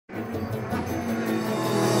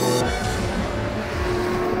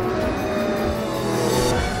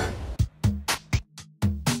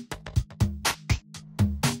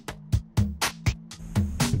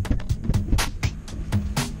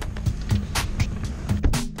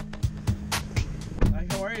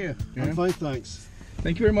you? I'm fine, thanks.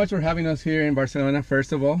 Thank you very much for having us here in Barcelona.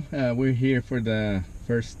 First of all, we're here for the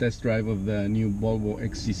first test drive of the new Volvo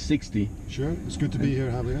XC60. Sure, it's good to be here,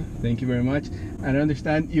 Javier. Thank you very much. And I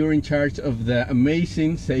understand you're in charge of the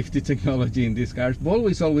amazing safety technology in these cars. Volvo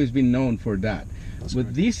has always been known for that. That's but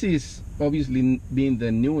correct. This is obviously being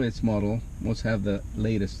the newest model, must have the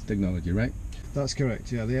latest technology, right? That's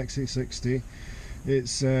correct, yeah, the XC60.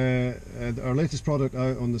 It's our latest product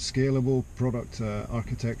out on the scalable product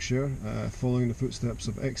architecture, following the footsteps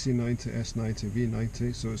of XC90, S90,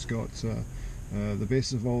 V90. So it's got the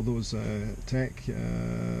basis of all those tech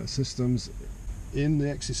systems in the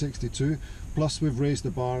XC62. Plus we've raised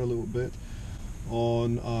the bar a little bit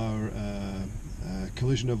on our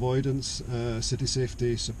collision avoidance, city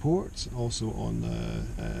safety support, also on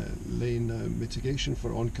lane mitigation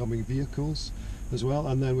for oncoming vehicles as well,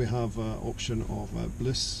 and then we have option of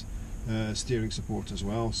BLIS steering support as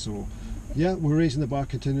well. So yeah, we're raising the bar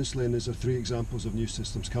continuously, and these are 3 examples of new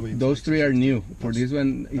systems coming. Those 3 are new. For this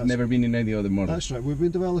one, it's never been in any other model. That's right. We've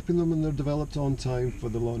been developing them, and they're developed on time for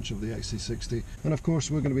the launch of the XC60. And of course,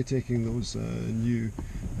 we're going to be taking those new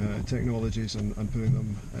technologies and putting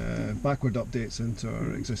them backward updates into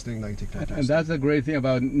our existing 90 cars. And that's the great thing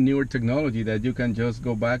about newer technology, that you can just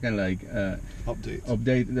go back and like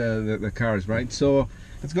update the cars, right? So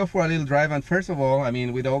let's go for a little drive. And first of all, I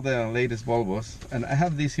mean, with all the latest Volvos, and I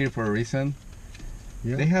have this here for a reason.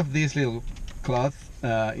 Yeah. They have this little cloth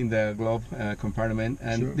in the glove compartment,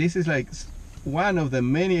 and sure, this is like one of the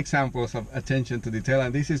many examples of attention to detail,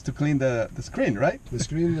 and this is to clean the screen, right? The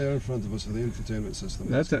screen there in front of us for the infotainment system.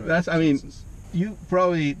 That's I mean, you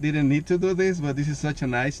probably didn't need to do this, but this is such a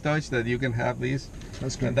nice touch that you can have this.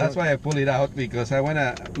 That's great. And that's why I pull it out, because I want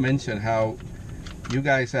to mention how you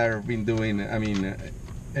guys have been doing, I mean,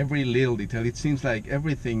 every little detail. It seems like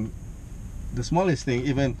everything, the smallest thing,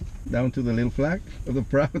 even down to the little flag of the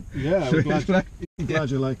proud. Yeah, I'm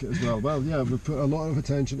glad you like it as well. Well, yeah, we put a lot of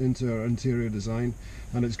attention into our interior design,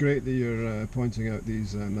 and it's great that you're pointing out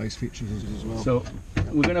these nice features as well. So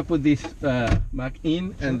we're gonna put this back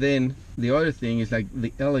in, and then the other thing is like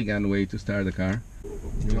the elegant way to start the car.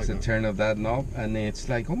 Just a turn of that knob, and it's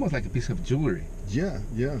like almost like a piece of jewelry. Yeah,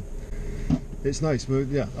 yeah. It's nice, but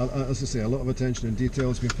yeah, as I say, a lot of attention and detail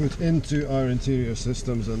has been put into our interior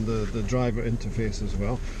systems and the driver interface as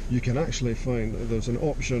well. You can actually find there's an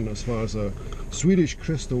option as far as a Swedish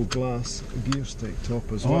crystal glass gear stick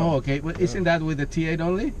top as well. Oh, okay. Well, isn't that with the T8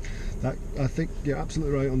 only? That, I think you're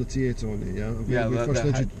absolutely right on the T8 only, yeah. We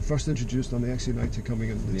first introduced on the XC90,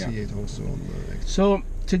 coming in the T8 also on the XC90. So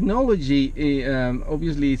technology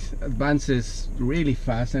obviously advances really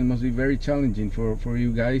fast and must be very challenging for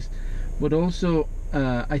you guys. But also,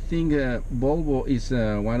 I think Volvo is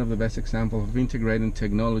one of the best examples of integrating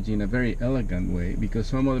technology in a very elegant way, because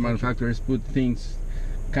some of the manufacturers put things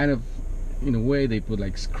kind of in a way, they put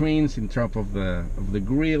like screens in top of the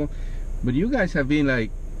grille, but you guys have been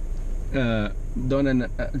like done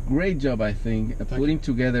a great job, I think, putting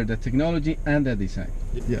together the technology and the design.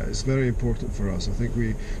 Yeah, it's very important for us. I think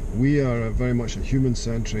we are very much a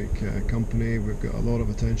human-centric company. We've got a lot of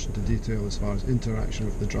attention to detail as far as interaction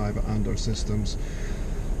with the driver and our systems.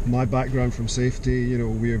 My background from safety, you know,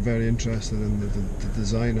 we are very interested in the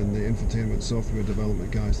design and the infotainment software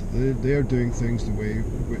development guys. They're doing things the way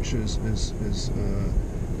which is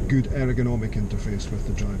good ergonomic interface with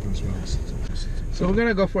the driver as well. So we're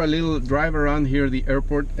gonna go for a little drive around here at the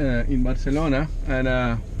airport in Barcelona,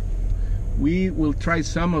 and we will try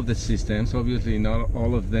some of the systems, obviously not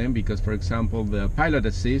all of them, because for example the pilot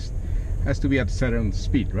assist has to be at a certain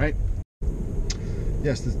speed, right?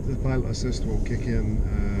 Yes, the pilot assist will kick in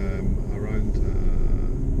around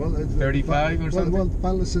 35 or something? Well, the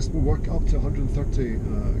pilot assist will work up to 130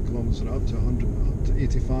 kilometers, and up to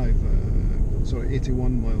 85 sorry,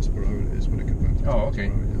 81 miles per hour is when it converts. Oh, okay.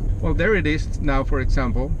 Per hour, yeah. Well, there it is now, for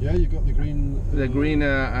example. Yeah, you've got the green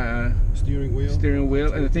steering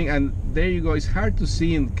wheel and the thing, and there you go. It's hard to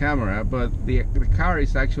see in the camera, but the car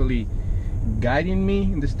is actually guiding me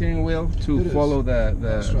in the steering wheel to follow the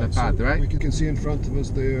path, so right? We can see in front of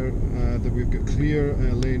us there that we've got clear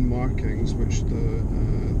lane markings, which the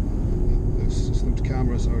system's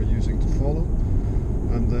cameras are using to follow.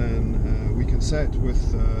 And then we can set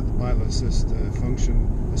with the pilot assist function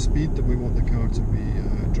the speed that we want the car to be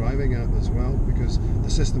driving at as well, because the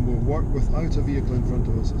system will work without a vehicle in front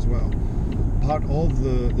of us as well. Part of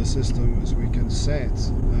the system is we can set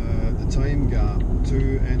the time gap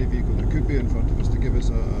to any vehicle that could be in front of us to give us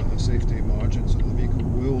a safety margin, so the vehicle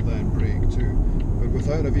will then brake too. But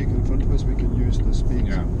without a vehicle in front of us, we can use the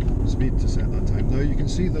speed to set that time. Now you can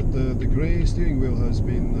see that the grey steering wheel has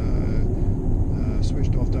been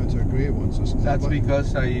switched off down to a grey one. So that's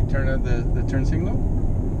because I turn on the turn signal?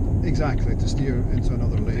 Exactly, to steer into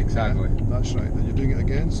another lane. Exactly. Yeah, that's right. And you're doing it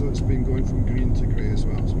again, so it's been going from green to grey as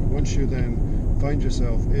well. So once you then find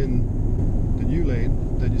yourself in the new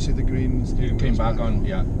lane, then you see the green steering came back on,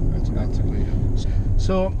 yeah. Automatically, yeah.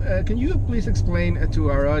 So, can you please explain to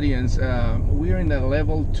our audience, we are in a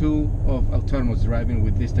level 2 of autonomous driving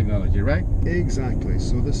with this technology, right? Exactly.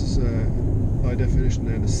 So this is, by definition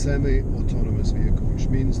then, a semi-autonomous vehicle, which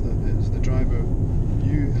means that it's the driver,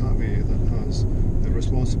 you Javi, that has the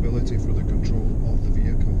responsibility for the control of the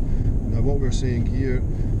vehicle. Now what we're saying here,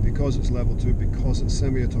 because it's level 2, because it's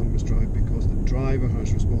semi-autonomous drive, because the driver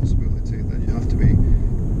has responsibility, then you have to be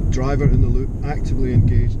driver in the loop, actively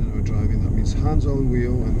engaged in our driving. That means hands on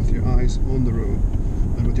wheel and with your eyes on the road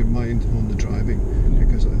and with your mind on the driving,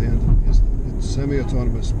 because at the end it's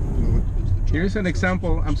semi-autonomous mode. Here's an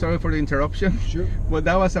example. I'm sorry for the interruption. Sure. But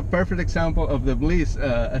that was a perfect example of the BLIS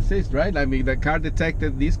assist, right? I mean, the car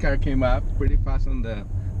detected this car came up pretty fast on the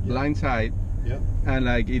blind side. Yeah. And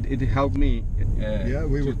like it helped me. Yeah,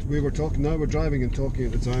 we were talking. Now we're driving and talking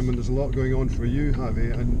at the time, and there's a lot going on for you,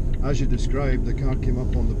 Javi. And as you described, the car came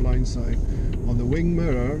up on the blind side. On the wing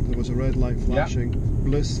mirror, there was a red light flashing.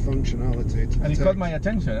 BLIS functionality. And it caught my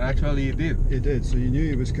attention. Actually, it did. It did. So you knew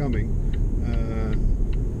he was coming.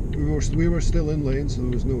 We were still in lane, so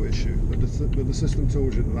there was no issue. But the system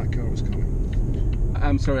told you that car was coming.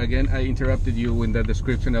 I'm sorry again, I interrupted you in the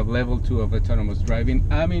description of level 2 of autonomous driving.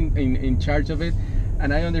 I'm in charge of it,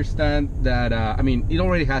 and I understand that, I mean, it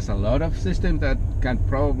already has a lot of systems that can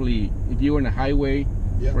probably, if you're on a highway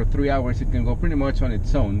for 3 hours, it can go pretty much on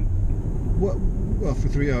its own. Well, for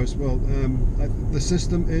 3 hours, the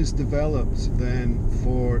system is developed then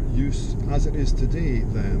for use as it is today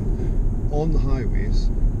then on the highways,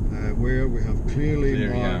 where we have clearly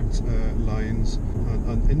marked lines,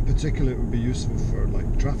 and in particular it would be useful for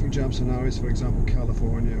like traffic jam scenarios, for example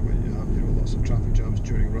California, where you have lots of traffic jams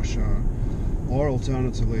during rush hour, or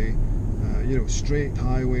alternatively straight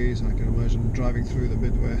highways. I can imagine driving through the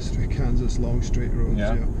Midwest, through Kansas, long straight roads,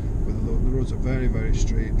 where the roads are very, very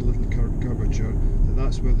straight, little curvature.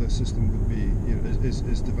 That's where the system would be,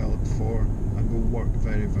 is developed for, and will work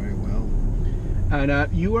very, very well. And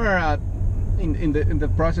you are in the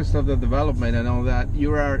process of the development and all that,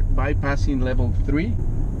 you are bypassing level 3,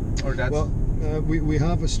 or that's? Well, we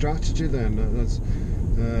have a strategy then.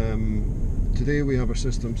 Today we have our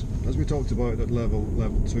systems, as we talked about, at level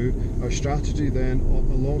 2. Our strategy then,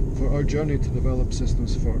 along for our journey to develop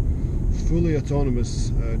systems for fully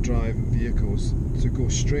autonomous drive vehicles, to go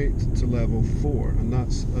straight to level 4, and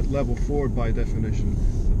that's at level 4 by definition.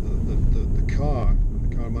 The car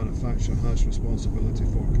manufacturer has responsibility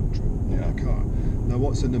for control of the car. Now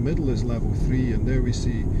what's in the middle is level 3, and there we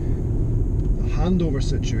see the handover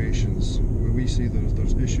situations where we see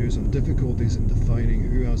there's issues and difficulties in defining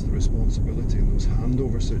who has the responsibility in those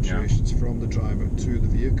handover situations from the driver to the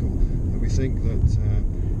vehicle. And we think that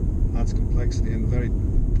adds complexity in very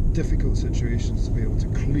difficult situations to be able to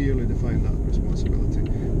clearly define that responsibility.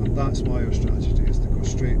 And that's why our strategy is to go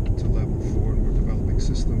straight to level 4, and we're developing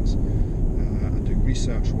systems and doing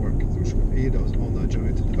research work which will aid us on that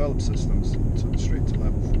journey to develop systems straight to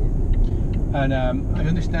level 4. And I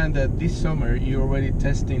understand that this summer you're already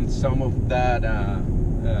testing some of that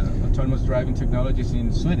autonomous driving technologies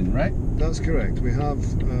in Sweden, right? That's correct. We have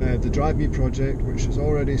the Drive Me project, which has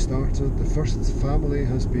already started. The first family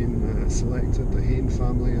has been selected, the Hain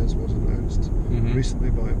family, as was announced recently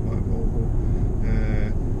by Volvo.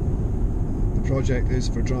 The project is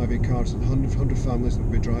for driving cars, 100 families that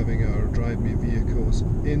will be driving our Drive Me vehicles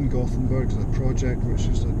in Gothenburg. It's a project which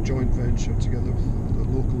is a joint venture together with the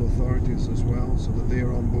local authorities as well, so that they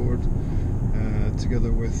are on board,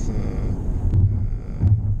 together with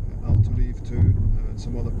and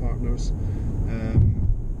some other partners.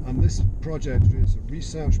 And this project is a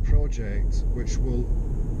research project which will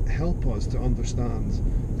help us to understand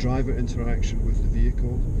driver interaction with the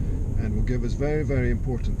vehicle, and will give us very, very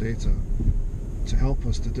important data to help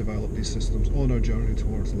us to develop these systems on our journey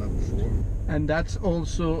towards level 4. And that's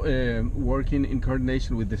also working in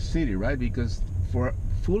coordination with the city, right? Because for a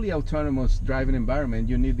fully autonomous driving environment,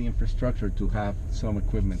 you need the infrastructure to have some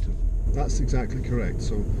equipment too. That's exactly correct.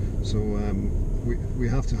 So we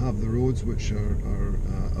have to have the roads which are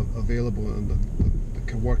available and that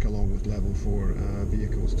can work along with level 4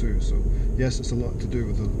 vehicles too. So yes, it's a lot to do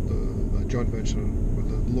with the joint venture, and with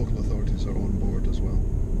the local authorities are on board as well.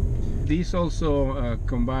 This also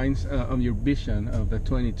combines on your vision of the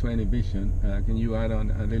 2020 vision. Can you add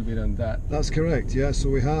on a little bit on that? That's correct, yeah. So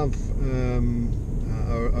we have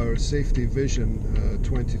our safety vision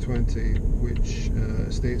 2020, which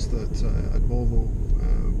states that at Volvo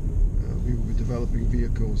We will be developing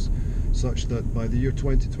vehicles such that by the year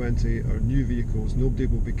 2020, our new vehicles, nobody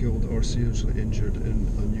will be killed or seriously injured in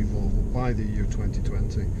a new Volvo by the year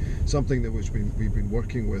 2020. Something that we've been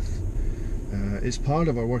working with. It's part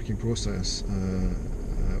of our working process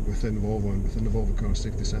within Volvo and within the Volvo Car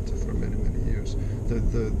Safety Centre for many, many years.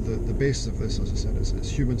 The basis of this, as I said,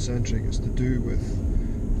 is human-centric. It's to do with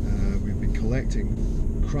we've been collecting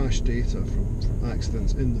crash data from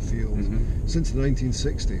accidents in the field since the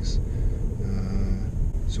 1960s.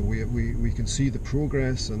 So we can see the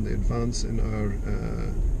progress and the advance in our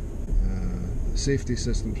safety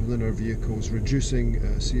systems within our vehicles, reducing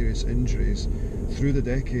serious injuries through the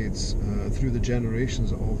decades, through the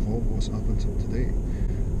generations of Volvos up until today.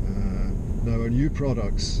 Now our new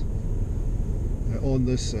products on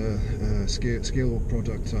this scalable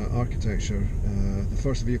product architecture, the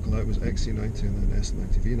first vehicle out was XC90 and then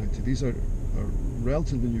S90, V90. These are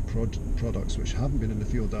relatively new products which haven't been in the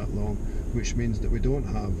field that long, which means that we don't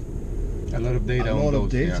have a lot of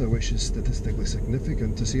data, which is statistically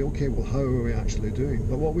significant to see, okay, well, how are we actually doing?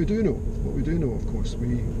 But what we do know, of course,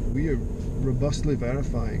 we are robustly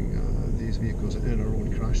verifying these vehicles in our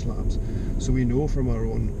own crash labs. So we know from our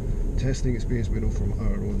own testing experience, we know from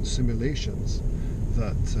our own simulations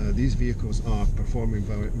that these vehicles are performing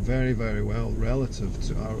very, very well relative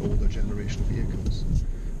to our older generation of vehicles.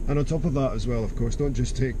 And on top of that as well, of course, don't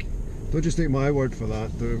just take my word for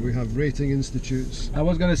that. We have rating institutes. I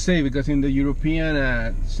was going to say, because in the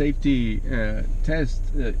European safety test,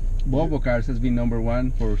 Volvo Cars has been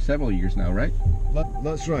 #1 for several years now, right?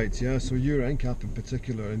 That's right, yeah. So Euro NCAP in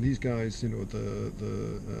particular, and these guys, you know,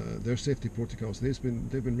 their safety protocols, they've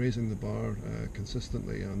been raising the bar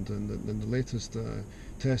consistently, and in the latest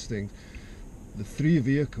testing, the 3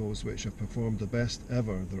 vehicles which have performed the best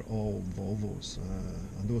ever, they're all Volvos,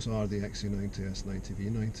 and those are the XC90, S90,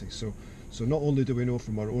 V90. So not only do we know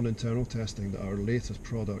from our own internal testing that our latest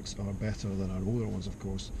products are better than our older ones, of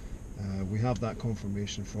course, we have that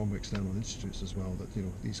confirmation from external institutes as well that, you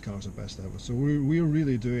know, these cars are best ever. So we're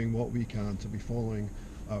really doing what we can to be following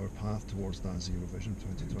our path towards that Zero Vision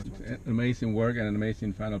 2020. Amazing work and an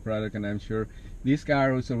amazing final product, and I'm sure this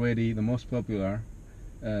car is already the most popular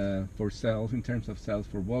for sales, in terms of sales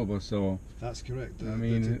for Volvo. So that's correct. I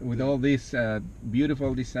mean, with all this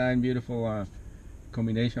beautiful design, beautiful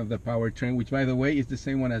combination of the powertrain, which by the way is the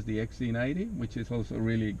same one as the XC90, which is also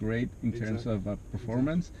really great in terms of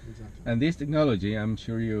performance. Exactly. And this technology, I'm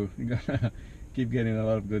sure you're gonna keep getting a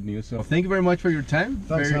lot of good news. So thank you very much for your time.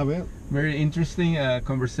 Thanks, Javier. Very interesting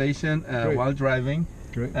conversation while driving.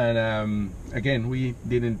 Great. And again, we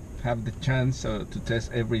didn't have the chance to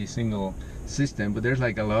test every single system, but there's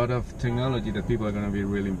like a lot of technology that people are going to be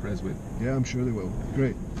really impressed with. Yeah, I'm sure they will.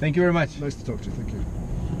 Great. Thank you very much. Nice to talk to you. Thank you.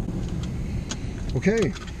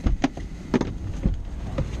 Okay.